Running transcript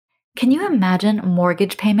Can you imagine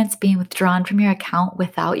mortgage payments being withdrawn from your account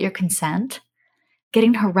without your consent?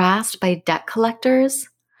 Getting harassed by debt collectors?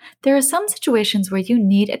 There are some situations where you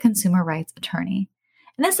need a consumer rights attorney.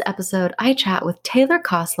 In this episode, I chat with Taylor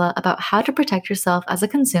Kosla about how to protect yourself as a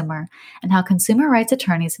consumer and how consumer rights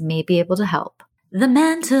attorneys may be able to help. The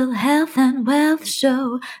Mental Health and Wealth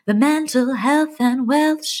Show, the Mental Health and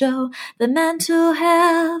Wealth Show, the Mental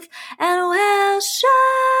Health and Wealth Show.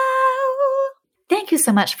 Thank you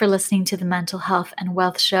so much for listening to the Mental Health and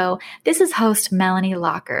Wealth Show. This is host Melanie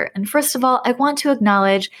Locker. And first of all, I want to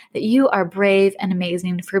acknowledge that you are brave and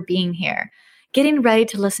amazing for being here. Getting ready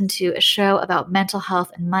to listen to a show about mental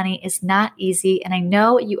health and money is not easy, and I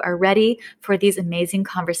know you are ready for these amazing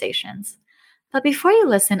conversations. But before you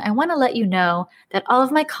listen, I want to let you know that all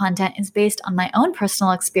of my content is based on my own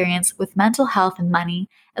personal experience with mental health and money,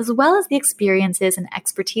 as well as the experiences and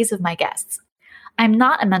expertise of my guests. I'm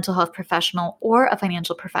not a mental health professional or a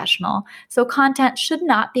financial professional, so content should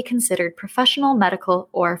not be considered professional, medical,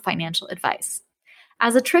 or financial advice.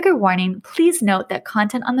 As a trigger warning, please note that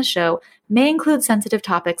content on the show may include sensitive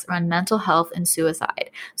topics around mental health and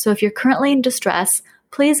suicide. So if you're currently in distress,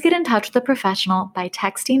 please get in touch with a professional by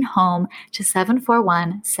texting HOME to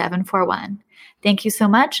 741-741. Thank you so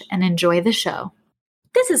much and enjoy the show.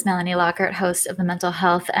 This is Melanie Lockhart, host of the Mental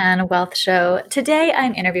Health and Wealth Show. Today,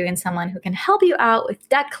 I'm interviewing someone who can help you out with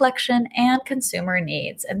debt collection and consumer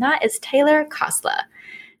needs, and that is Taylor Kosla.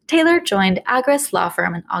 Taylor joined Agris Law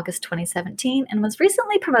Firm in August 2017 and was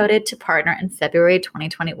recently promoted to partner in February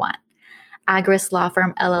 2021. Agris Law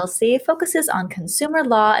Firm LLC focuses on consumer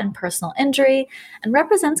law and personal injury and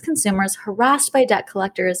represents consumers harassed by debt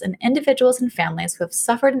collectors and individuals and families who have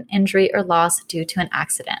suffered an injury or loss due to an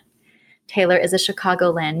accident. Taylor is a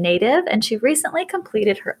Chicagoland native, and she recently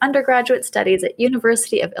completed her undergraduate studies at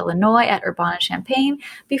University of Illinois at Urbana-Champaign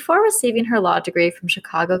before receiving her law degree from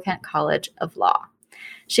Chicago-Kent College of Law.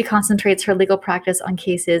 She concentrates her legal practice on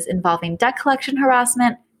cases involving debt collection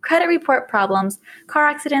harassment, credit report problems, car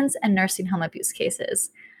accidents, and nursing home abuse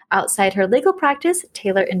cases. Outside her legal practice,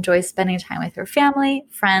 Taylor enjoys spending time with her family,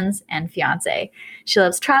 friends, and fiance. She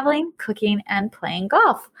loves traveling, cooking, and playing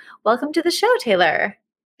golf. Welcome to the show, Taylor.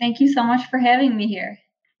 Thank you so much for having me here.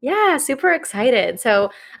 Yeah, super excited. So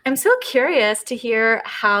I'm so curious to hear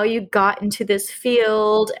how you got into this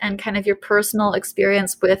field and kind of your personal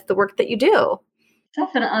experience with the work that you do.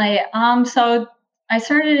 Definitely. So I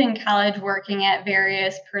started in college working at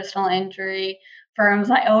various personal injury firms.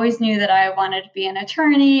 I always knew that I wanted to be an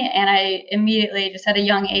attorney, and I immediately, just at a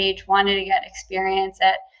young age, wanted to get experience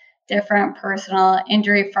at different personal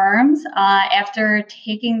injury firms. After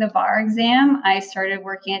taking the bar exam, I started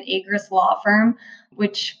working at Agris Law Firm,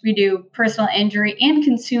 which we do personal injury and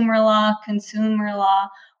consumer law. Consumer law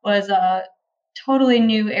was a totally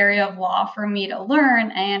new area of law for me to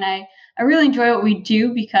learn, and I really enjoy what we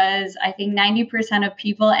do because I think 90% of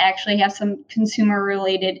people actually have some consumer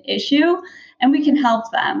related issue, and we can help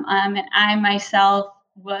them. And I myself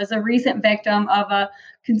was a recent victim of a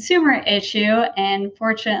consumer issue, and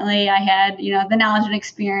fortunately I had the knowledge and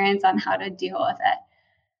experience on how to deal with it.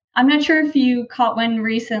 I'm not sure if you caught wind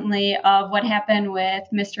recently of what happened with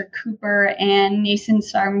Mr. Cooper and Nason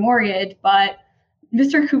Star Mortgage, but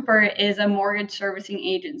Mr. Cooper is a mortgage servicing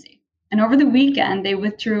agency, and over the weekend they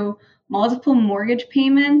withdrew multiple mortgage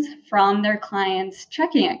payments from their clients'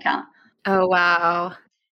 checking account. Oh, wow.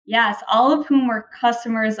 Yes, all of whom were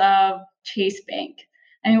customers of Chase Bank.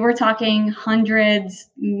 I mean, we're talking hundreds,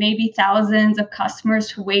 maybe thousands of customers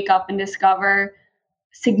who wake up and discover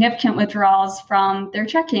significant withdrawals from their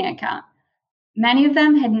checking account. Many of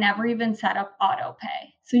them had never even set up auto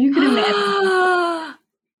pay. So you can imagine.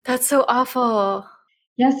 That's so awful.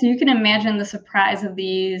 Yeah, so you can imagine the surprise of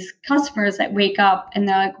these customers that wake up and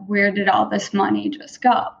they're like, where did all this money just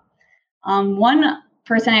go? One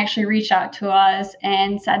person actually reached out to us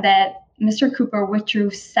and said that Mr. Cooper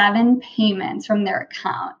withdrew 7 payments from their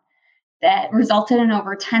account that resulted in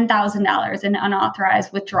over $10,000 in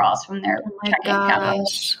unauthorized withdrawals from their checking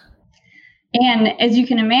account. And as you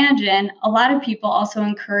can imagine, a lot of people also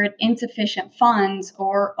incurred insufficient funds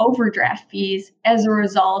or overdraft fees as a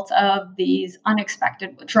result of these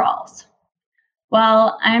unexpected withdrawals.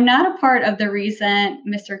 Well, I'm not a part of the recent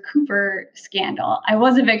Mr. Cooper scandal. I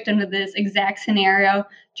was a victim of this exact scenario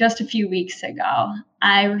just a few weeks ago.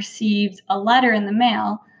 I received a letter in the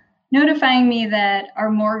mail notifying me that our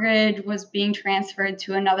mortgage was being transferred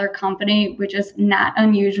to another company, which is not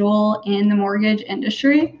unusual in the mortgage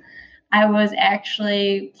industry. I was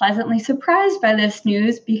actually pleasantly surprised by this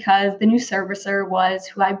news because the new servicer was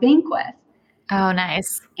who I bank with. Oh,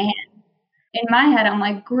 nice. And In my head, I'm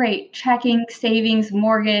like, great, checking, savings,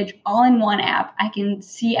 mortgage, all in one app. I can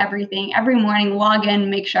see everything every morning, log in,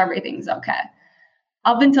 make sure everything's okay.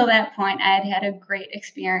 Up until that point, I had had a great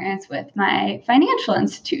experience with my financial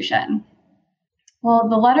institution. Well,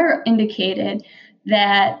 the letter indicated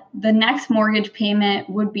that the next mortgage payment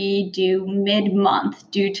would be due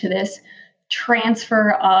mid-month due to this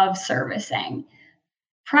transfer of servicing.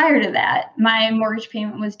 Prior to that, my mortgage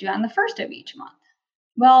payment was due on the first of each month.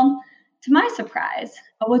 Well, to my surprise,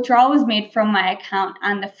 a withdrawal was made from my account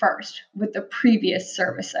on the first with the previous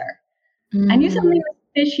servicer. I knew something Mm. was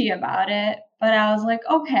fishy about it, but I was like,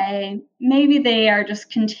 okay, maybe they are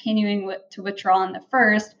just continuing to withdraw on the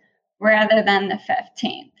first rather than the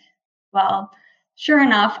 15th. Well, sure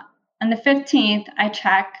enough, on the 15th, I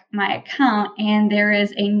check my account and there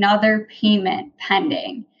is another payment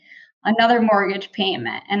pending, another mortgage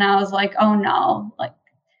payment. And I was like, oh no, like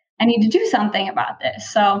I need to do something about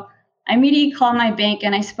this. So I immediately called my bank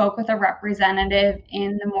and I spoke with a representative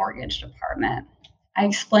in the mortgage department. I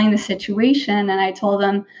explained the situation and I told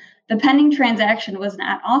them the pending transaction was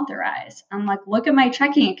not authorized. I'm like, look at my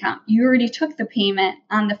checking account. You already took the payment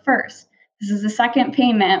on the first. This is the second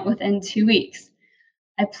payment within 2 weeks.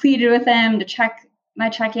 I pleaded with him to check my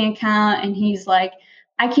checking account, and he's like,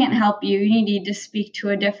 I can't help you. You need to speak to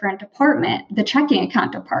a different department, the checking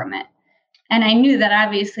account department. And I knew that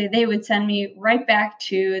obviously they would send me right back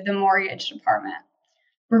to the mortgage department.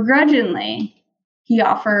 Begrudgingly, he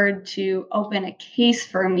offered to open a case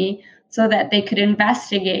for me so that they could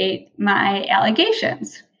investigate my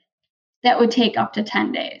allegations. That would take up to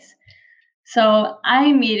 10 days. So I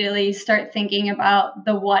immediately start thinking about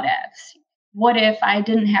the what ifs. What if I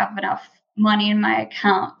didn't have enough money in my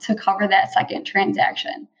account to cover that second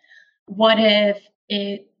transaction? What if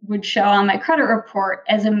it would show on my credit report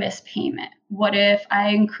as a missed payment? What if I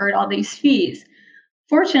incurred all these fees?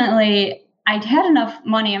 Fortunately, I'd had enough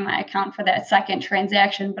money in my account for that second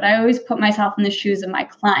transaction, but I always put myself in the shoes of my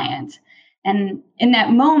client. And in that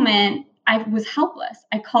moment, I was helpless.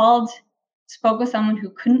 I called, spoke with someone who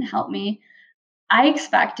couldn't help me. I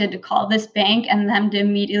expected to call this bank and them to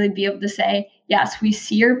immediately be able to say, yes, we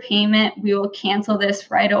see your payment. We will cancel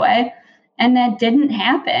this right away. And that didn't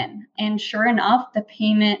happen. And sure enough, the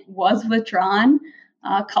payment was withdrawn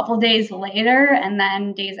a couple days later. And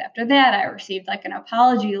then days after that, I received like an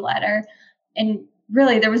apology letter. And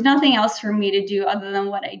really, there was nothing else for me to do other than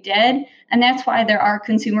what I did. And that's why there are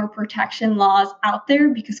consumer protection laws out there,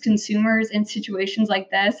 because consumers in situations like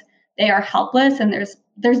this, they are helpless and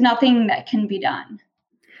there's nothing that can be done.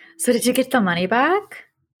 So did you get the money back?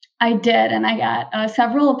 I did, and I got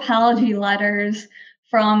several apology letters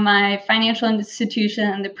from my financial institution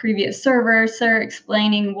and the previous servicer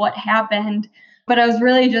explaining what happened. But I was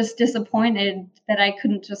really just disappointed that I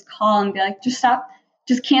couldn't just call and be like, just stop,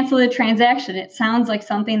 just cancel the transaction. It sounds like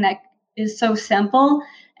something that is so simple.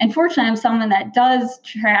 And fortunately, I'm someone that does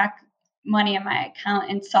track money in my account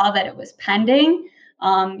and saw that it was pending.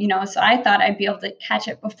 So I thought I'd be able to catch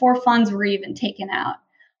it before funds were even taken out.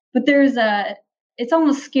 But it's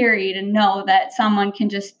almost scary to know that someone can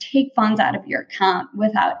just take funds out of your account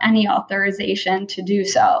without any authorization to do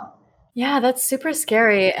so. Yeah, that's super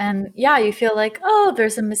scary. And yeah, you feel like, oh,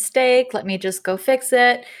 there's a mistake. Let me just go fix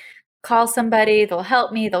it. Call somebody, they'll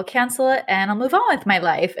help me, they'll cancel it, and I'll move on with my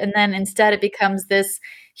life. And then instead, it becomes this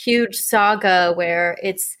huge saga where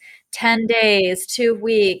it's 10 days, 2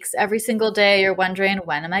 weeks, every single day you're wondering,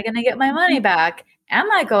 when am I going to get my money back? Am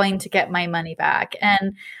I going to get my money back?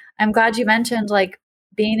 And I'm glad you mentioned like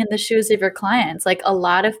being in the shoes of your clients. Like a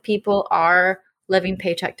lot of people are living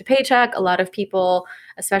paycheck to paycheck. A lot of people,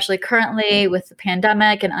 especially currently with the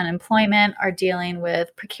pandemic and unemployment, are dealing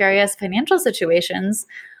with precarious financial situations.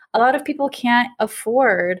 A lot of people can't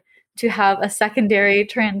afford to have a secondary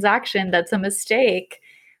transaction that's a mistake,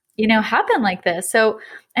 happen like this. So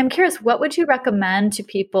I'm curious, what would you recommend to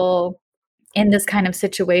people in this kind of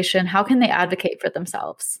situation? How can they advocate for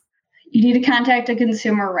themselves? You need to contact a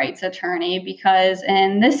consumer rights attorney because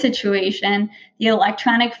in this situation, the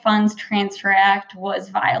Electronic Funds Transfer Act was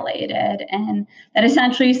violated. And that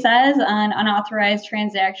essentially says an unauthorized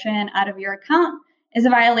transaction out of your account is a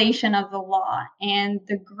violation of the law. And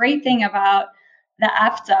the great thing about the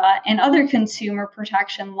EFTA and other consumer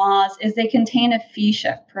protection laws is they contain a fee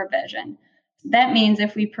shift provision. That means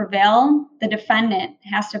if we prevail, the defendant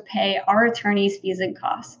has to pay our attorney's fees and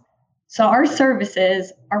costs. So our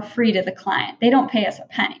services are free to the client. They don't pay us a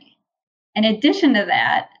penny. In addition to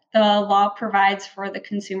that, the law provides for the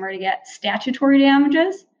consumer to get statutory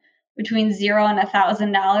damages between $0 and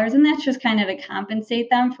 $1,000, and that's just kind of to compensate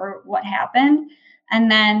them for what happened. And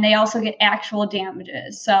then they also get actual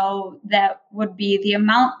damages. So that would be the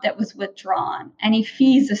amount that was withdrawn, any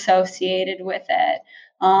fees associated with it,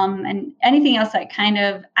 and anything else that kind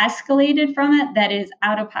of escalated from it that is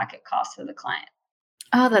out of pocket cost to the client.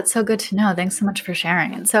 Oh, that's so good to know. Thanks so much for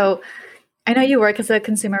sharing. And so I know you work as a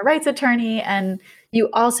consumer rights attorney, and you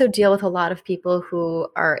also deal with a lot of people who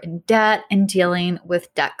are in debt and dealing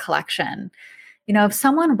with debt collection. If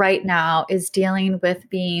someone right now is dealing with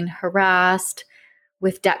being harassed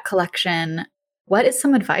with debt collection, what is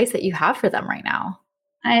some advice that you have for them right now?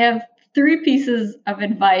 I have three pieces of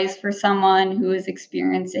advice for someone who is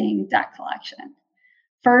experiencing debt collection.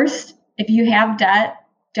 First, if you have debt,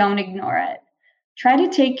 don't ignore it. Try to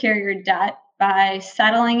take care of your debt by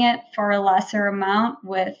settling it for a lesser amount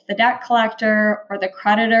with the debt collector or the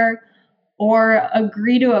creditor, or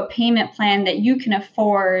agree to a payment plan that you can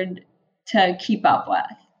afford to keep up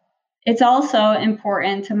with. It's also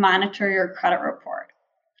important to monitor your credit report.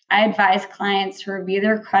 I advise clients to review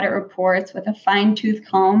their credit reports with a fine tooth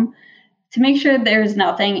comb to make sure there's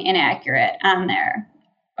nothing inaccurate on there.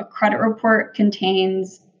 A credit report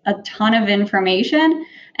contains a ton of information,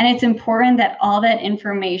 and it's important that all that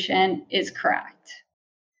information is correct.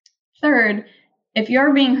 Third, if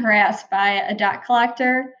you're being harassed by a debt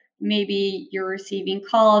collector, maybe you're receiving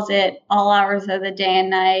calls at all hours of the day and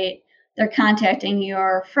night, they're contacting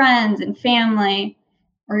your friends and family,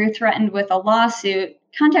 or you're threatened with a lawsuit,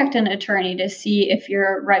 contact an attorney to see if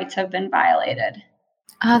your rights have been violated.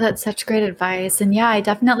 Oh, that's such great advice. And yeah, I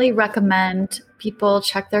definitely recommend people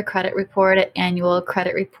check their credit report at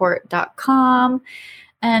annualcreditreport.com.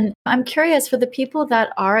 And I'm curious for the people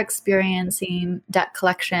that are experiencing debt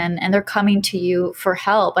collection and they're coming to you for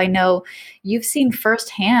help. I know you've seen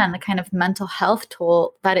firsthand the kind of mental health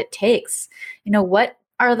toll that it takes. What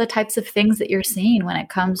are the types of things that you're seeing when it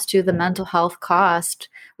comes to the mental health cost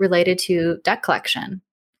related to debt collection?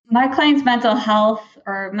 My client's mental health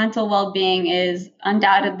or mental well being is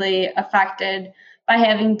undoubtedly affected by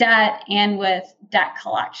having debt and with debt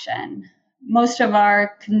collection. Most of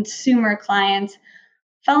our consumer clients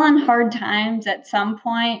fell on hard times at some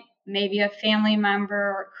point. Maybe a family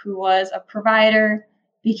member who was a provider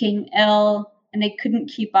became ill and they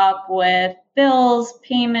couldn't keep up with bills,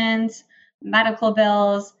 payments, medical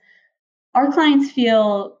bills. Our clients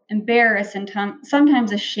feel embarrassed and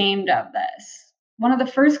sometimes ashamed of this. One of the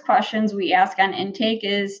first questions we ask on intake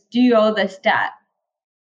is, do you owe this debt?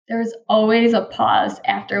 There's always a pause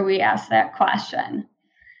after we ask that question.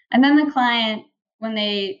 And then the client, when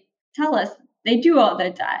they tell us they do owe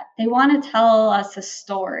the debt, they want to tell us a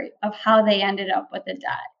story of how they ended up with the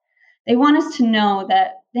debt. They want us to know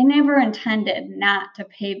that they never intended not to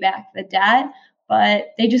pay back the debt,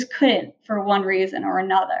 but they just couldn't for one reason or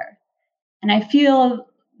another. And I feel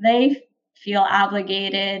they feel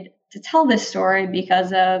obligated to tell this story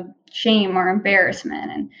because of shame or embarrassment.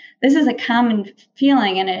 And this is a common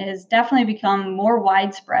feeling, and it has definitely become more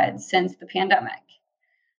widespread since the pandemic.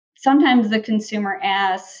 Sometimes the consumer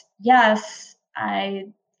asks, yes, I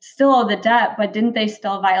still owe the debt, but didn't they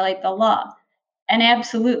still violate the law? And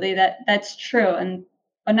absolutely, that's true. And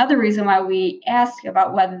another reason why we ask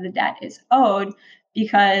about whether the debt is owed,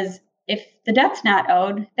 because if the debt's not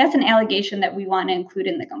owed, that's an allegation that we want to include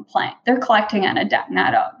in the complaint. They're collecting on a debt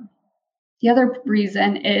not owed. The other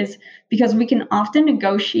reason is because we can often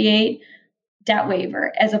negotiate debt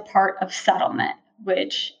waiver as a part of settlement,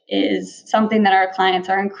 which is something that our clients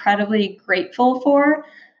are incredibly grateful for.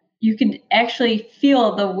 You can actually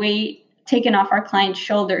feel the weight taken off our clients'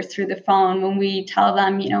 shoulders through the phone when we tell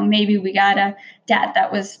them, maybe we got a debt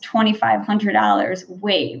that was $2,500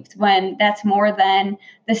 waived, when that's more than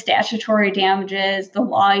the statutory damages the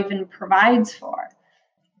law even provides for.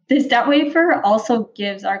 This debt waiver also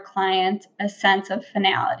gives our clients a sense of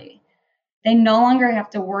finality. They no longer have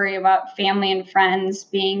to worry about family and friends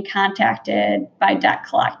being contacted by debt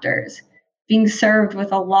collectors, being served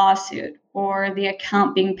with a lawsuit, or the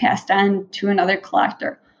account being passed on to another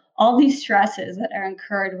collector. All these stresses that are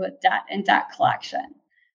incurred with debt and debt collection.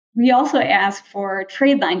 We also ask for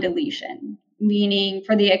trade line deletion, meaning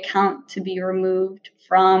for the account to be removed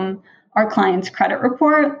from our client's credit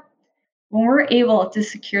report. When we're able to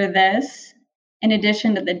secure this, in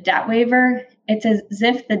addition to the debt waiver, it's as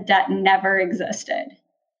if the debt never existed.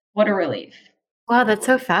 What a relief. Wow, that's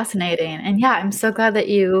so fascinating. And yeah, I'm so glad that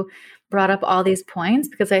you brought up all these points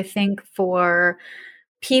because I think for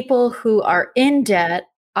people who are in debt,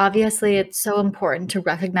 obviously it's so important to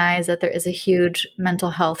recognize that there is a huge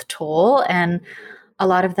mental health toll. And a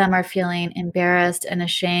lot of them are feeling embarrassed and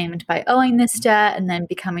ashamed by owing this debt and then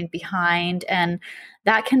becoming behind. And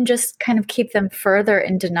that can just kind of keep them further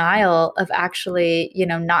in denial of actually,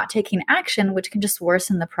 not taking action, which can just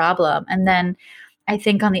worsen the problem. And then I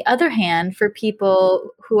think on the other hand, for people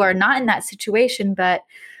who are not in that situation, but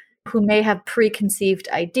who may have preconceived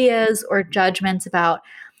ideas or judgments about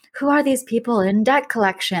who are these people in debt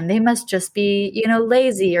collection? They must just be,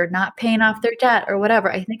 lazy or not paying off their debt or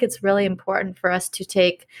whatever. I think it's really important for us to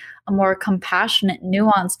take a more compassionate,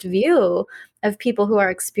 nuanced view of people who are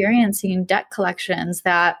experiencing debt collections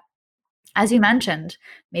that, as you mentioned,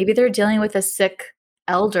 maybe they're dealing with a sick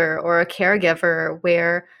elder or a caregiver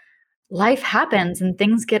where life happens and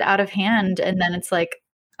things get out of hand. And then it's like,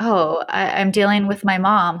 oh, I'm dealing with my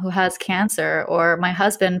mom who has cancer, or my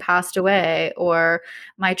husband passed away, or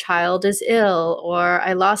my child is ill, or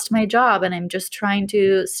I lost my job and I'm just trying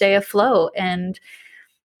to stay afloat. And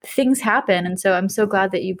things happen. And so I'm so glad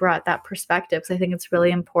that you brought that perspective, because I think it's really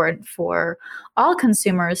important for all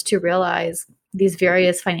consumers to realize these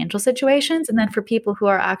various financial situations. And then for people who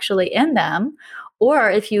are actually in them, or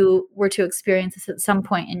if you were to experience this at some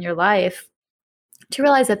point in your life, to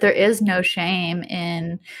realize that there is no shame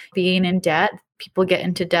in being in debt. People get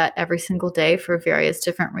into debt every single day for various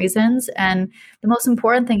different reasons. And the most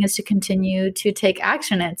important thing is to continue to take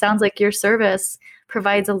action. It sounds like your service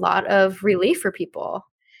provides a lot of relief for people.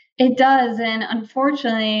 It does. And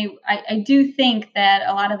unfortunately, I do think that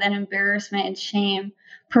a lot of that embarrassment and shame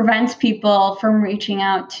prevents people from reaching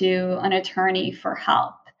out to an attorney for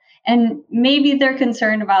help. And maybe they're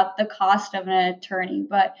concerned about the cost of an attorney.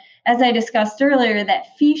 But as I discussed earlier,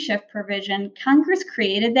 that fee shift provision, Congress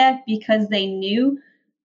created that because they knew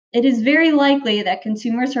it is very likely that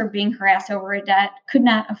consumers who are being harassed over a debt could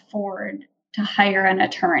not afford to hire an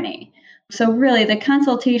attorney. So really, the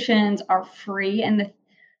consultations are free, and the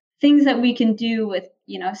things that we can do with,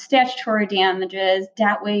 statutory damages,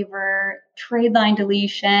 debt waiver, trade line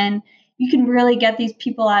deletion, you can really get these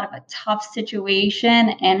people out of a tough situation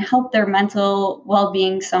and help their mental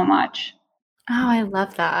well-being so much. Oh, I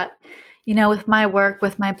love that. With my work,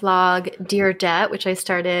 with my blog, Dear Debt, which I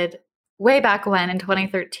started way back when in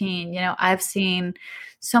 2013, I've seen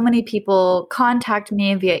so many people contact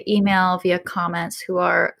me via email, via comments, who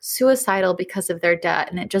are suicidal because of their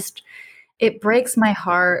debt. And it breaks my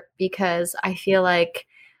heart, because I feel like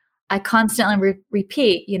I constantly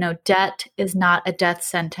repeat, debt is not a death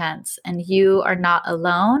sentence, and you are not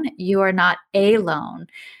alone. You are not a loan.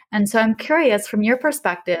 And so I'm curious, from your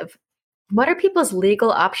perspective, what are people's legal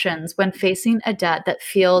options when facing a debt that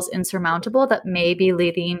feels insurmountable, that may be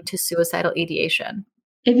leading to suicidal ideation?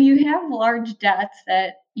 If you have large debts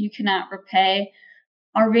that you cannot repay,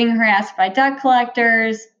 are being harassed by debt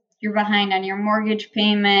collectors, you're behind on your mortgage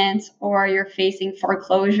payments, or you're facing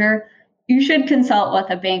foreclosure, you should consult with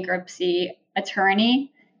a bankruptcy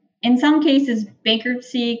attorney. In some cases,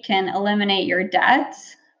 bankruptcy can eliminate your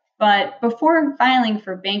debts, but before filing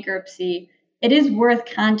for bankruptcy, it is worth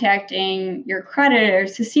contacting your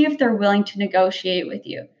creditors to see if they're willing to negotiate with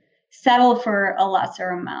you, settle for a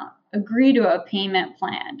lesser amount, agree to a payment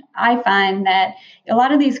plan. I find that a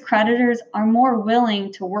lot of these creditors are more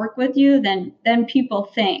willing to work with you than people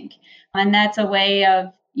think. And that's a way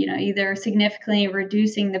of, either significantly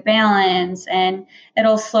reducing the balance, and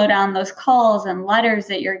it'll slow down those calls and letters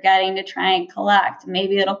that you're getting to try and collect.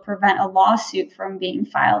 Maybe it'll prevent a lawsuit from being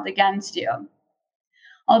filed against you.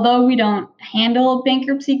 Although we don't handle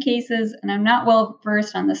bankruptcy cases, and I'm not well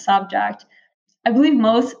versed on the subject, I believe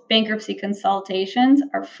most bankruptcy consultations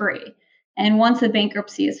are free. And once the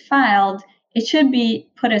bankruptcy is filed, it should be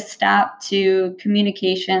put a stop to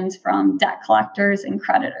communications from debt collectors and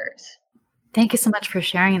creditors. Thank you so much for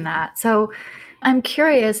sharing that. So I'm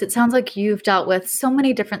curious, it sounds like you've dealt with so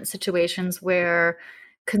many different situations where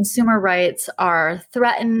consumer rights are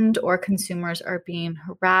threatened or consumers are being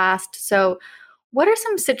harassed. So what are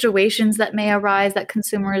some situations that may arise that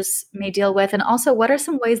consumers may deal with? And also, what are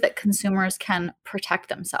some ways that consumers can protect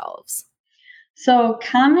themselves? So,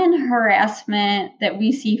 common harassment that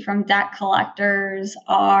we see from debt collectors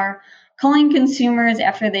are calling consumers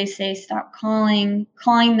after they say stop calling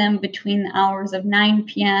them between the hours of 9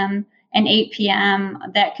 p.m. and 8 p.m.,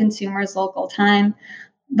 that consumer's local time.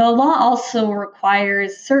 The law also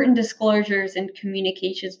requires certain disclosures and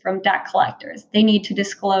communications from debt collectors. They need to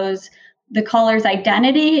disclose the caller's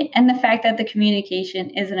identity and the fact that the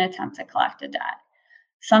communication is an attempt to collect a debt.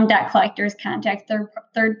 Some debt collectors contact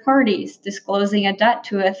third parties. Disclosing a debt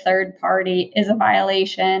to a third party is a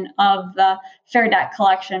violation of the Fair Debt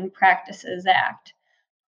Collection Practices Act.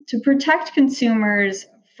 To protect consumers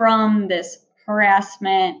from this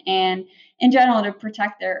harassment and in general, to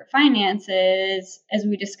protect their finances, as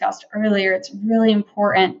we discussed earlier, it's really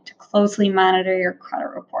important to closely monitor your credit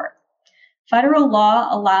report. Federal law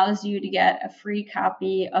allows you to get a free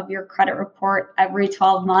copy of your credit report every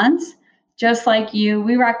 12 months. Just like you,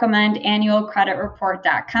 we recommend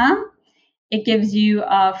annualcreditreport.com. It gives you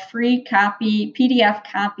a free copy, PDF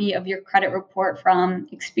copy of your credit report from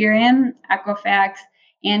Experian, Equifax,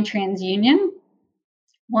 and TransUnion.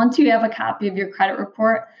 Once you have a copy of your credit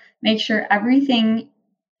report, make sure everything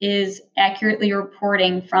is accurately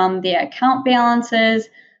reporting from the account balances,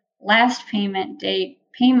 last payment date,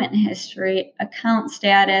 payment history, account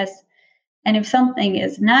status. And if something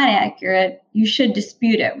is not accurate, you should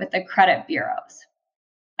dispute it with the credit bureaus.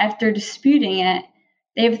 After disputing it,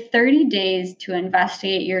 they have 30 days to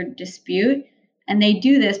investigate your dispute, and they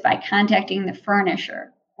do this by contacting the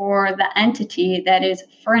furnisher or the entity that is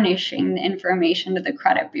furnishing the information to the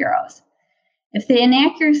credit bureaus. If the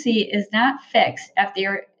inaccuracy is not fixed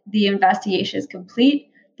after the investigation is complete,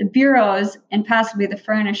 the bureaus and possibly the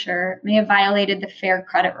furnisher may have violated the Fair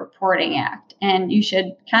Credit Reporting Act, and you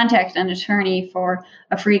should contact an attorney for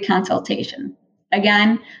a free consultation.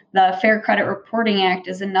 Again, the Fair Credit Reporting Act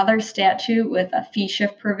is another statute with a fee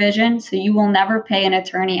shift provision, so you will never pay an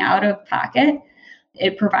attorney out of pocket.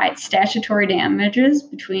 It provides statutory damages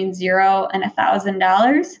between $0 and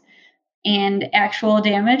 $1,000 and actual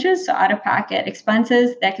damages, so out of pocket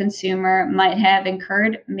expenses that consumer might have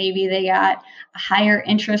incurred. Maybe they got a higher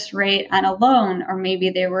interest rate on a loan, or maybe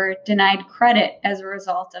they were denied credit as a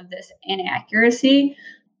result of this inaccuracy.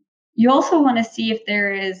 You also want to see if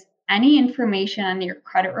there is any information on your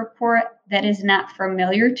credit report that is not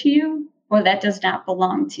familiar to you or that does not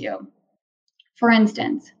belong to you. For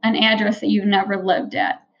instance, an address that you've never lived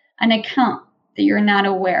at, an account that you're not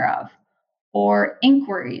aware of, or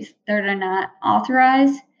inquiries that are not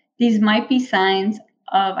authorized. These might be signs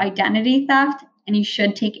of identity theft, and you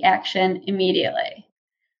should take action immediately.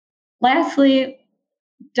 Lastly,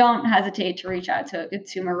 don't hesitate to reach out to a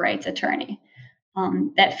consumer rights attorney.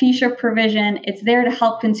 That fee shift provision, it's there to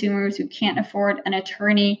help consumers who can't afford an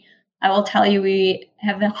attorney. I will tell you, we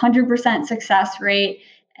have a 100% success rate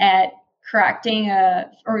at correcting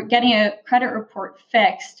or getting a credit report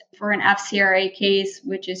fixed for an FCRA case,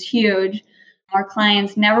 which is huge. Our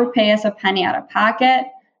clients never pay us a penny out of pocket,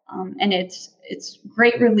 and it's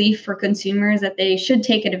great relief for consumers that they should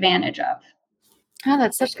take advantage of. Oh,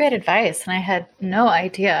 that's such great advice. And I had no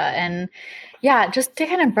idea. And yeah, just to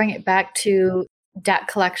kind of bring it back to debt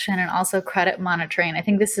collection and also credit monitoring, I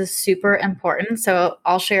think this is super important. So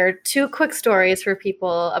I'll share two quick stories for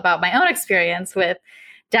people about my own experience with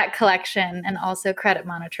debt collection and also credit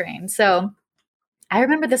monitoring. So I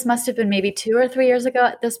remember this must have been maybe 2 or 3 years ago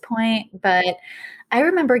at this point, but I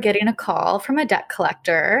remember getting a call from a debt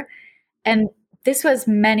collector, and this was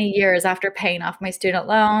many years after paying off my student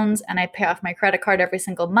loans, and I pay off my credit card every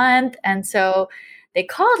single month. And so they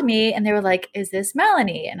called me and they were like, "Is this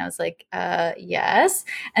Melanie?" And I was like, yes.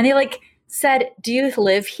 And they like said, "Do you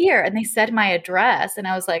live here?" And they said my address. And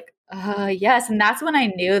I was like, yes. And that's when I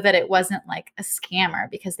knew that it wasn't like a scammer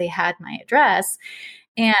because they had my address.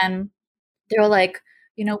 And they were like,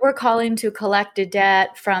 "We're calling to collect a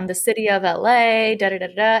debt from the city of LA, da da da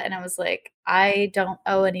da." And I was like, "I don't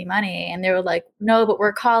owe any money." And they were like, "No, but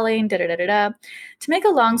we're calling, da da da da da." To make a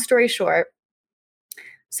long story short,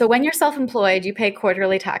 so when you're self-employed, you pay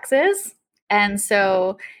quarterly taxes. And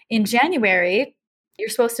so in January, you're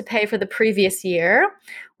supposed to pay for the previous year.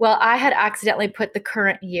 Well, I had accidentally put the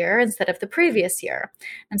current year instead of the previous year.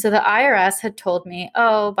 And so the IRS had told me,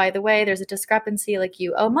 "Oh, by the way, there's a discrepancy, like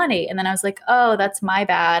you owe money." And then I was like, "Oh, that's my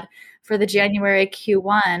bad. For the January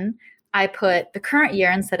Q1, I put the current year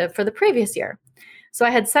instead of for the previous year." So I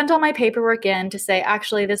had sent all my paperwork in to say,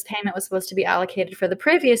 actually, this payment was supposed to be allocated for the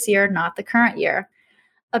previous year, not the current year.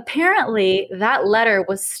 Apparently, that letter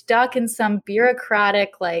was stuck in some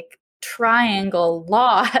bureaucratic like triangle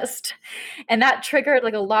lost, and that triggered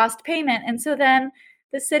like a lost payment. And so then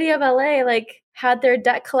the city of LA like had their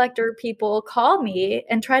debt collector people call me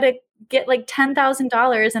and try to get like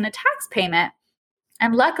 $10,000 in a tax payment.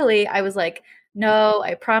 And luckily, I was like, "No,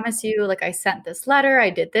 I promise you, like I sent this letter, I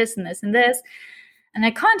did this and this and this." And I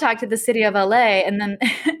contacted the city of LA, and then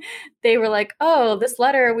they were like, "Oh, this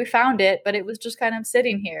letter, we found it, but it was just kind of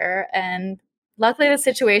sitting here." And luckily the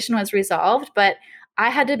situation was resolved, but I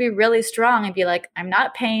had to be really strong and be like, "I'm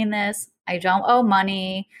not paying this. I don't owe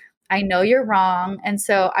money. I know you're wrong." And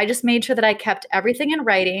so I just made sure that I kept everything in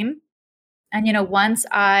writing. And, once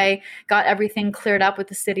I got everything cleared up with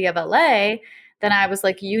the city of LA, then I was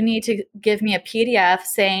like, "You need to give me a PDF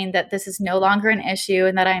saying that this is no longer an issue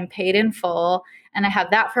and that I'm paid in full." And I have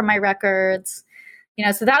that for my records.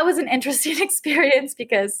 So that was an interesting experience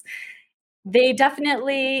because they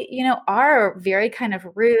definitely, are very kind of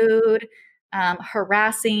rude,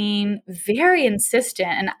 harassing, very insistent.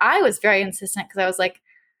 And I was very insistent because I was like,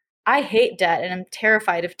 I hate debt and I'm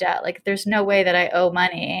terrified of debt. Like, there's no way that I owe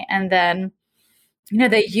money. And then,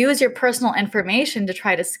 they use your personal information to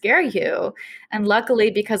try to scare you. And luckily,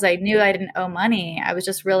 because I knew I didn't owe money, I was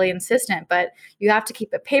just really insistent. But you have to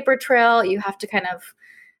keep a paper trail. You have to kind of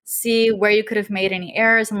see where you could have made any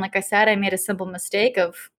errors. And like I said, I made a simple mistake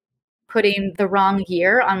of putting the wrong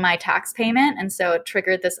year on my tax payment. And so it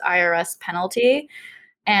triggered this IRS penalty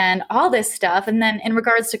and all this stuff. And then in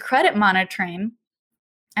regards to credit monitoring,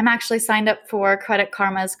 I'm actually signed up for Credit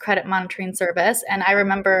Karma's credit monitoring service. And I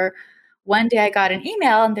remember one day I got an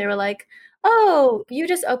email and they were like, "Oh, you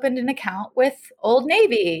just opened an account with Old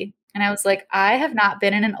Navy." And I was like, I have not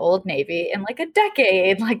been in an Old Navy in like a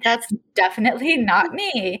decade. Like, that's definitely not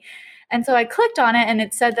me. And so I clicked on it and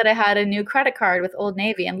it said that I had a new credit card with Old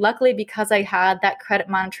Navy. And luckily, because I had that credit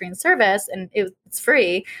monitoring service and it's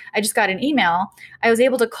free, I just got an email. I was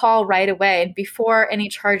able to call right away. And before any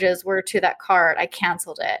charges were to that card, I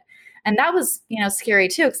canceled it. And that was, scary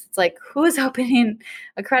too, because it's like, who is opening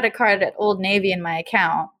a credit card at Old Navy in my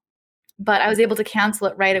account? But I was able to cancel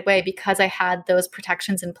it right away because I had those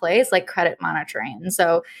protections in place, like credit monitoring. And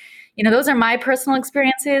so, those are my personal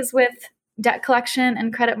experiences with debt collection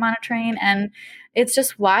and credit monitoring. And it's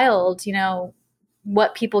just wild,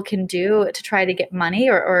 what people can do to try to get money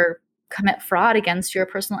or commit fraud against your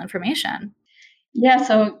personal information. Yeah,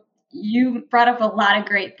 so you brought up a lot of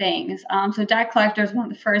great things. So debt collectors, one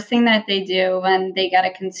of the first thing that they do when they get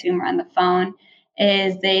a consumer on the phone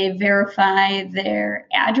is they verify their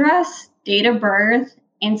address, date of birth,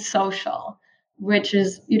 and social, which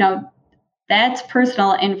is, that's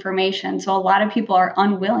personal information. So a lot of people are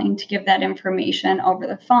unwilling to give that information over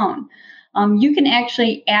the phone. You can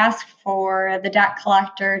actually ask for the debt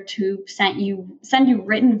collector to send you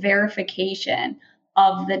written verification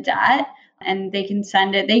of the debt, and they can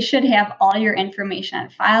send it. They should have all your information on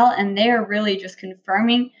file, and they are really just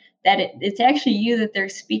confirming that it's actually you that they're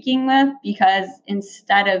speaking with, because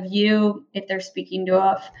instead of you, if they're speaking to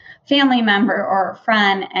a family member or a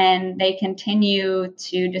friend and they continue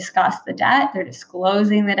to discuss the debt, they're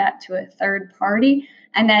disclosing the debt to a third party,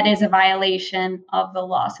 and that is a violation of the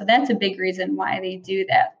law. So that's a big reason why they do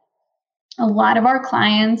that. A lot of our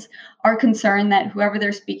clients are concerned that whoever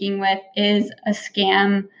they're speaking with is a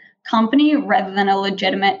scam company rather than a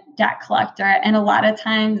legitimate debt collector. And a lot of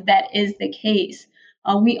times that is the case.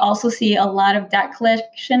 We also see a lot of debt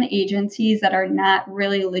collection agencies that are not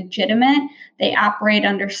really legitimate. They operate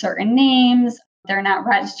under certain names. They're not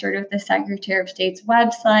registered with the Secretary of State's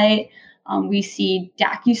website. We see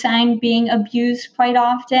DocuSign being abused quite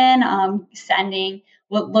often, sending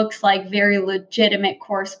what looks like very legitimate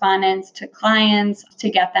correspondence to clients to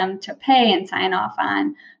get them to pay and sign off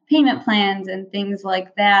on payment plans and things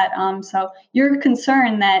like that. So your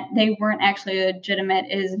concern that they weren't actually legitimate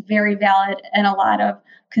is very valid, and a lot of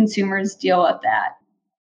consumers deal with that.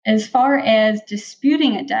 As far as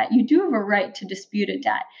disputing a debt, you do have a right to dispute a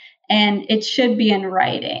debt, and it should be in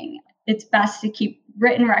writing. It's best to keep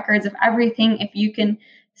written records of everything. If you can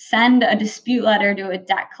send a dispute letter to a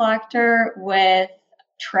debt collector with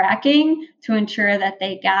tracking to ensure that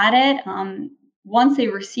they got it, once they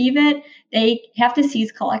receive it, they have to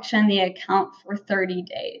cease collection of the account for 30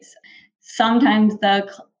 days. Sometimes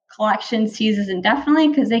the collection ceases indefinitely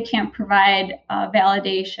because they can't provide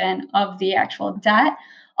validation of the actual debt.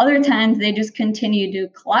 Other times they just continue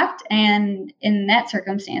to collect, and in that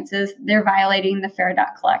circumstances, they're violating the Fair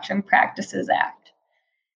Debt Collection Practices Act.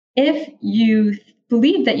 If you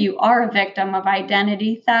believe that you are a victim of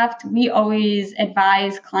identity theft, we always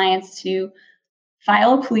advise clients to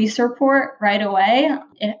file a police report right away.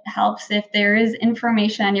 It helps if there is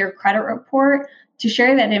information on your credit report to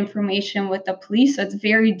share that information with the police. So it's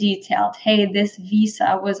very detailed. Hey, this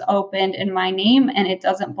visa was opened in my name and it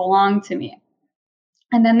doesn't belong to me.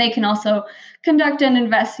 And then they can also conduct an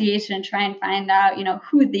investigation and try and find out,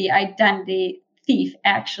 who the identity thief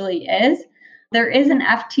actually is. There is an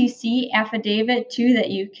FTC affidavit too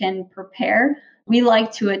that you can prepare. We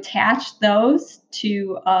like to attach those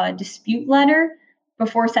to a dispute letter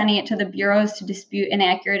before sending it to the bureaus to dispute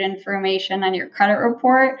inaccurate information on your credit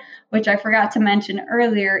report, which I forgot to mention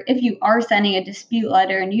earlier. If you are sending a dispute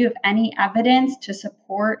letter and you have any evidence to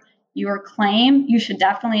support your claim, you should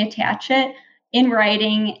definitely attach it in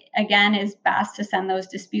writing. Again, is best to send those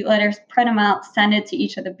dispute letters, print them out, send it to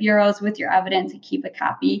each of the bureaus with your evidence, and keep a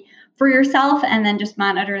copy for yourself, and then just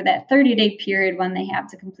monitor that 30-day period when they have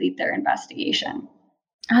to complete their investigation.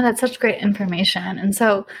 Oh, that's such great information. And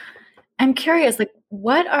so I'm curious, like,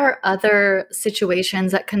 what are other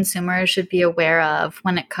situations that consumers should be aware of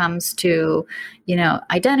when it comes to,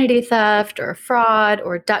 identity theft or fraud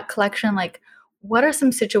or debt collection? Like, what are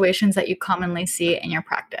some situations that you commonly see in your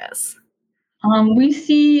practice? We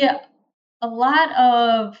see a lot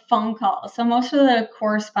of phone calls. So most of the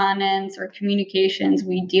correspondence or communications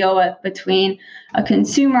we deal with between a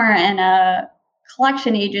consumer and a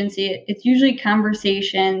collection agency, it's usually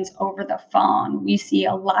conversations over the phone. We see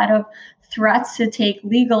a lot of threats to take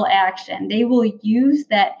legal action. They will use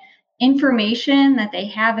that information that they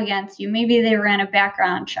have against you. Maybe they ran a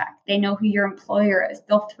background check. They know who your employer is.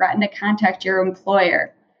 They'll threaten to contact your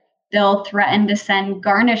employer. They'll threaten to send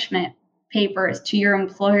garnishment papers to your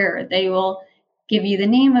employer. They will give you the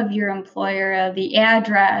name of your employer, the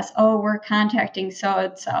address. Oh, we're contacting so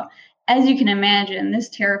and so. As you can imagine, this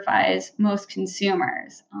terrifies most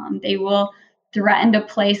consumers. They will threaten to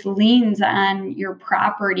place liens on your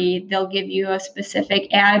property. They'll give you a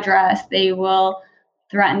specific address. They will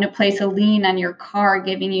threaten to place a lien on your car,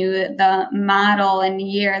 giving you the model and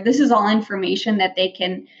year. This is all information that they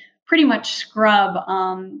can pretty much scrub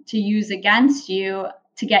to use against you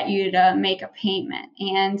to get you to make a payment.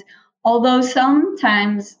 And although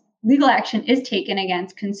sometimes legal action is taken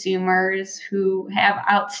against consumers who have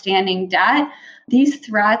outstanding debt, these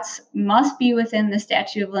threats must be within the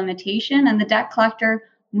statute of limitation, and the debt collector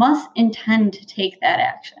must intend to take that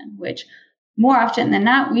action, which more often than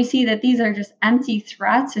not, we see that these are just empty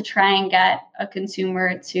threats to try and get a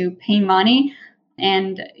consumer to pay money.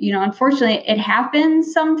 And, unfortunately, it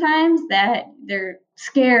happens sometimes that they're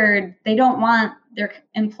scared. They don't want their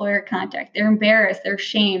employer contact. They're embarrassed. They're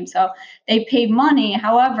ashamed. So they pay money.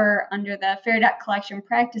 However, under the Fair Debt Collection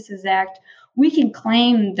Practices Act, we can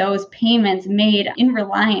claim those payments made in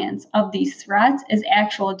reliance of these threats as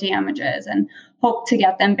actual damages and hope to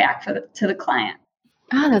get them back to the client.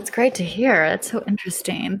 Oh, that's great to hear. That's so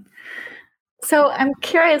interesting. So I'm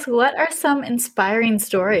curious, what are some inspiring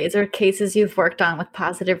stories or cases you've worked on with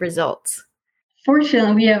positive results?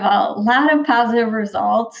 Fortunately, we have a lot of positive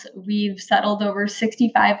results. We've settled over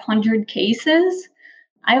 6,500 cases.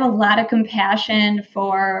 I have a lot of compassion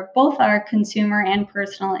for both our consumer and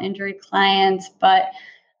personal injury clients, but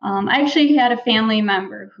I actually had a family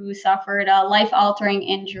member who suffered a life altering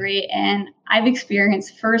injury, and I've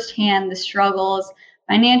experienced firsthand the struggles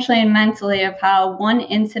financially and mentally of how one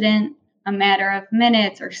incident, a matter of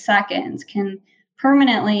minutes or seconds, can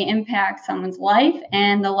permanently impact someone's life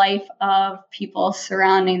and the life of people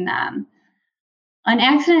surrounding them. An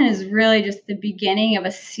accident is really just the beginning of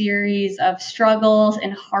a series of struggles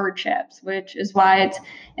and hardships, which is why it's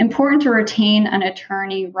important to retain an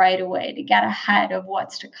attorney right away to get ahead of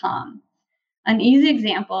what's to come. An easy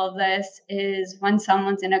example of this is when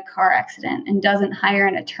someone's in a car accident and doesn't hire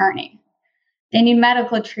an attorney. They need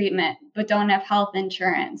medical treatment but don't have health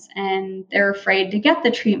insurance, and they're afraid to get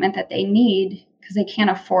the treatment that they need because they can't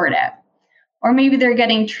afford it. Or maybe they're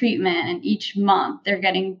getting treatment and each month they're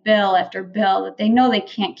getting bill after bill that they know they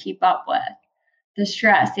can't keep up with. The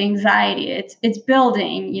stress, the anxiety, it's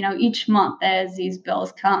building, each month as these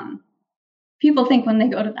bills come. People think when they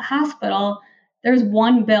go to the hospital, there's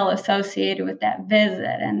one bill associated with that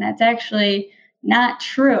visit, and that's actually not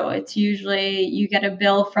true. It's usually you get a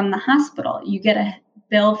bill from the hospital, you get a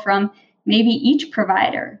bill from maybe each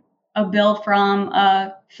provider, a bill from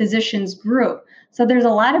a physician's group. So there's a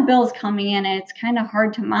lot of bills coming in, and it's kind of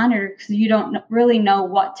hard to monitor because you don't really know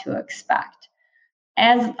what to expect.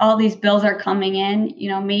 As all these bills are coming in,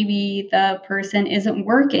 maybe the person isn't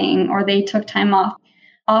working or they took time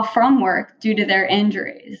off from work due to their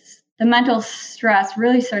injuries. The mental stress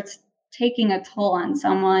really starts taking a toll on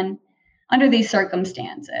someone under these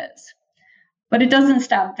circumstances. But it doesn't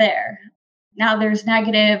stop there. Now there's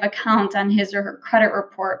negative accounts on his or her credit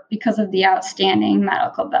report because of the outstanding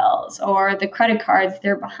medical bills or the credit cards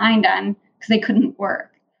they're behind on because they couldn't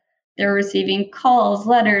work. They're receiving calls,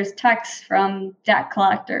 letters, texts from debt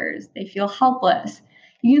collectors. They feel helpless.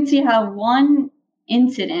 You can see how one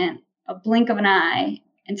incident, a blink of an eye,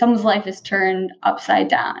 and someone's life is turned upside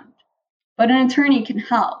down. But an attorney can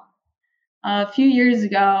help. A few years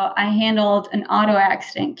ago, I handled an auto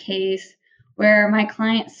accident case where my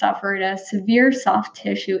client suffered a severe soft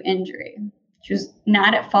tissue injury. She was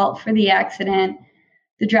not at fault for the accident.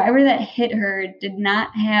 The driver that hit her did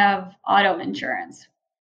not have auto insurance.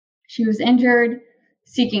 She was injured,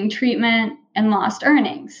 seeking treatment, and lost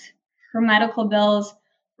earnings. Her medical bills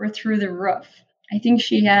were through the roof. I think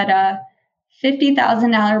she had a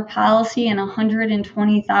 $50,000 policy and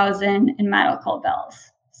 $120,000 in medical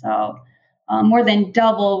bills. So more than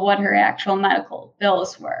double what her actual medical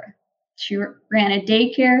bills were. She ran a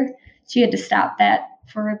daycare. She had to stop that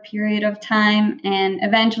for a period of time and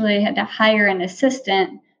eventually had to hire an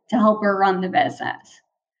assistant to help her run the business.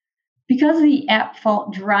 Because the at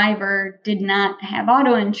fault driver did not have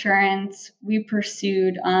auto insurance, we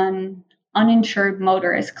pursued an uninsured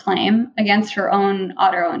motorist claim against her own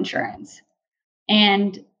auto insurance.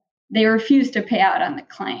 And they refused to pay out on the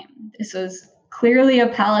claim. This was clearly a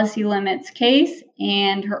policy limits case,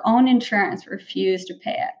 and her own insurance refused to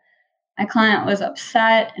pay it. My client was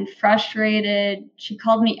upset and frustrated. She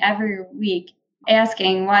called me every week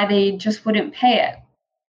asking why they just wouldn't pay it.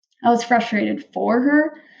 I was frustrated for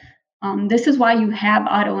her. This is why you have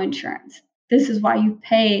auto insurance. This is why you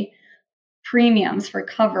pay premiums for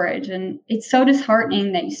coverage. And it's so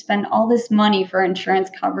disheartening that you spend all this money for insurance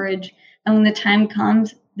coverage. And when the time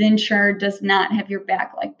comes, the insurer does not have your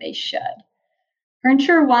back like they should. Her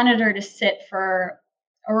insurer wanted her to sit for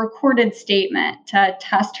a recorded statement to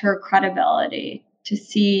test her credibility, to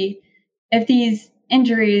see if these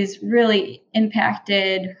injuries really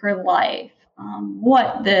impacted her life,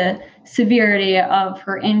 what the severity of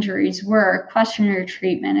her injuries were, question her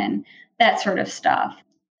treatment, and that sort of stuff.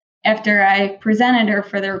 After I presented her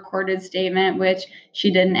for the recorded statement, which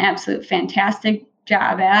she did an absolute fantastic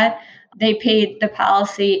job at, they paid the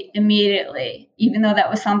policy immediately, even though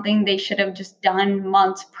that was something they should have just done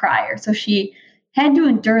months prior. So she had to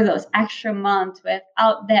endure those extra months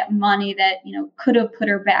without that money that, could have put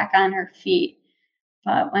her back on her feet.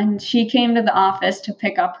 But when she came to the office to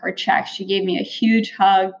pick up her check, she gave me a huge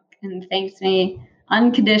hug and thanked me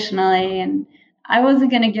unconditionally. And I wasn't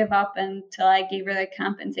going to give up until I gave her the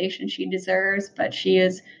compensation she deserves. But she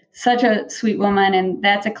is such a sweet woman. And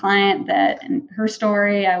that's a client that, and her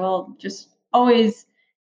story, I will just always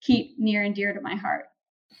keep near and dear to my heart.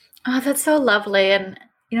 Oh, that's so lovely. And,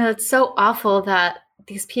 it's so awful that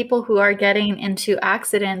these people who are getting into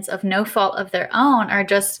accidents of no fault of their own are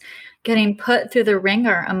just getting put through the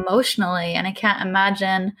ringer emotionally. And I can't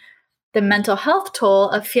imagine the mental health toll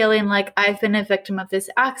of feeling like I've been a victim of this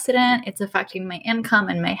accident. It's affecting my income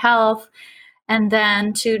and my health. And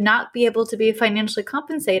then to not be able to be financially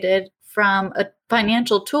compensated from a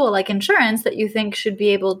financial tool like insurance that you think should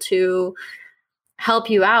be able to help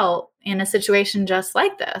you out in a situation just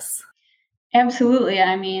like this. Absolutely.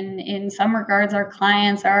 I mean, in some regards, our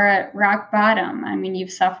clients are at rock bottom. I mean,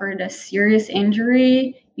 you've suffered a serious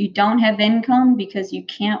injury, you don't have income because you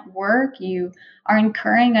can't work, you are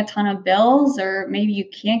incurring a ton of bills, or maybe you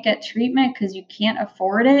can't get treatment because you can't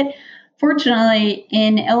afford it. Fortunately,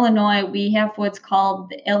 in Illinois, we have what's called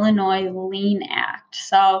the Illinois Lien Act.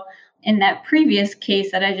 So, in that previous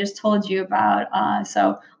case that I just told you about,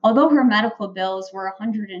 so although her medical bills were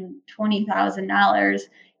 $120,000,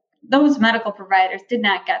 those medical providers did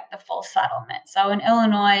not get the full settlement. So in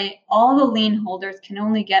Illinois, all the lien holders can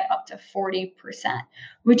only get up to 40%,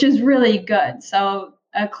 which is really good. So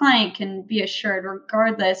a client can be assured,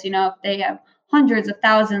 regardless, if they have hundreds of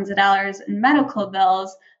thousands of dollars in medical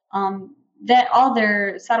bills, that all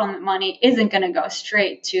their settlement money isn't going to go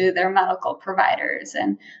straight to their medical providers.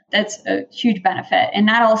 And that's a huge benefit. And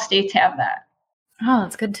not all states have that. Oh,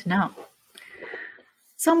 that's good to know.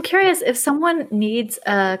 So I'm curious, if someone needs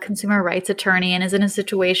a consumer rights attorney and is in a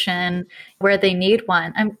situation where they need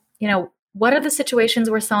one, what are the situations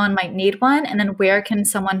where someone might need one? And then where can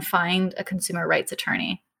someone find a consumer rights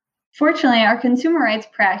attorney? Fortunately, our consumer rights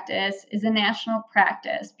practice is a national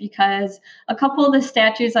practice because a couple of the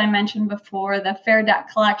statutes I mentioned before, the Fair Debt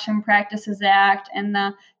Collection Practices Act and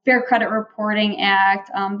the Fair Credit Reporting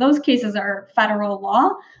Act, those cases are federal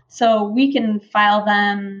law. So we can file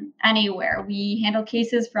them anywhere. We handle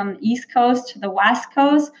cases from the East Coast to the West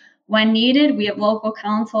Coast. When needed, we have local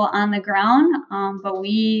counsel on the ground, but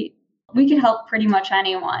we can help pretty much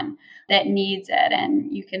anyone that needs it.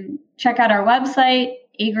 And you can check out our website,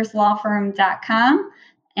 agruslawfirm.com,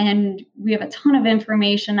 and we have a ton of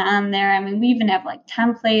information on there. I mean, we even have like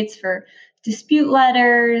templates for dispute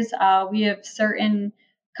letters. We have certain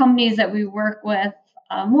companies that we work with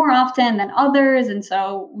more often than others, and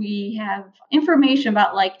so we have information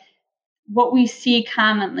about like what we see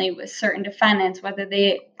commonly with certain defendants, whether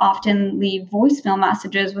they often leave voicemail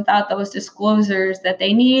messages without those disclosures that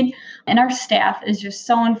they need. And our staff is just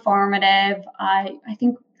so informative. I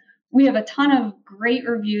think we have a ton of great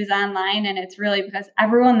reviews online, and it's really because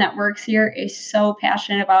everyone that works here is so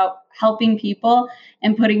passionate about helping people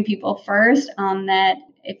and putting people first, that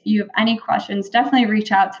if you have any questions, definitely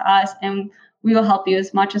reach out to us and we will help you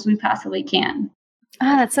as much as we possibly can.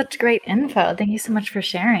 Ah, that's such great info. Thank you so much for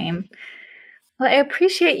sharing. Well, I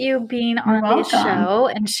appreciate you being You're on the welcome. show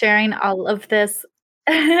and sharing all of this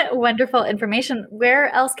wonderful information.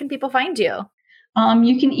 Where else can people find you?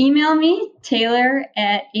 You can email me, Taylor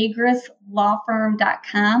at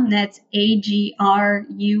agruslawfirm.com. That's AGRUSS.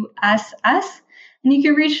 And you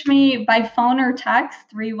can reach me by phone or text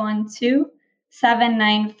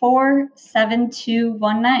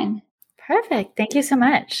 312-794-7219. Perfect. Thank you so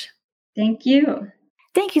much. Thank you.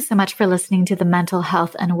 Thank you so much for listening to the Mental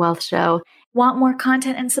Health and Wealth Show. Want more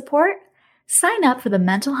content and support? Sign up for the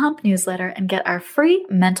Mental Hump newsletter and get our free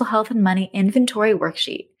mental health and money inventory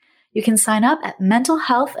worksheet. You can sign up at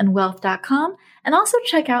mentalhealthandwealth.com and also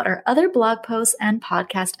check out our other blog posts and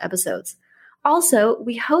podcast episodes. Also,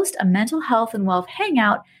 we host a mental health and wealth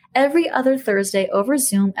hangout every other Thursday over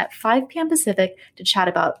Zoom at 5 p.m. Pacific to chat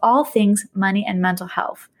about all things money and mental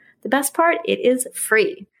health. The best part, it is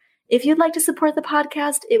free. If you'd like to support the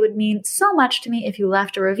podcast, it would mean so much to me if you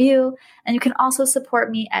left a review, and you can also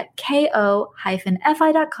support me at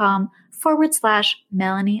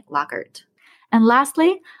ko-fi.com/Melanie Lockhart. And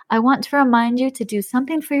lastly, I want to remind you to do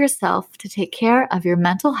something for yourself to take care of your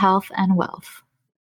mental health and wealth.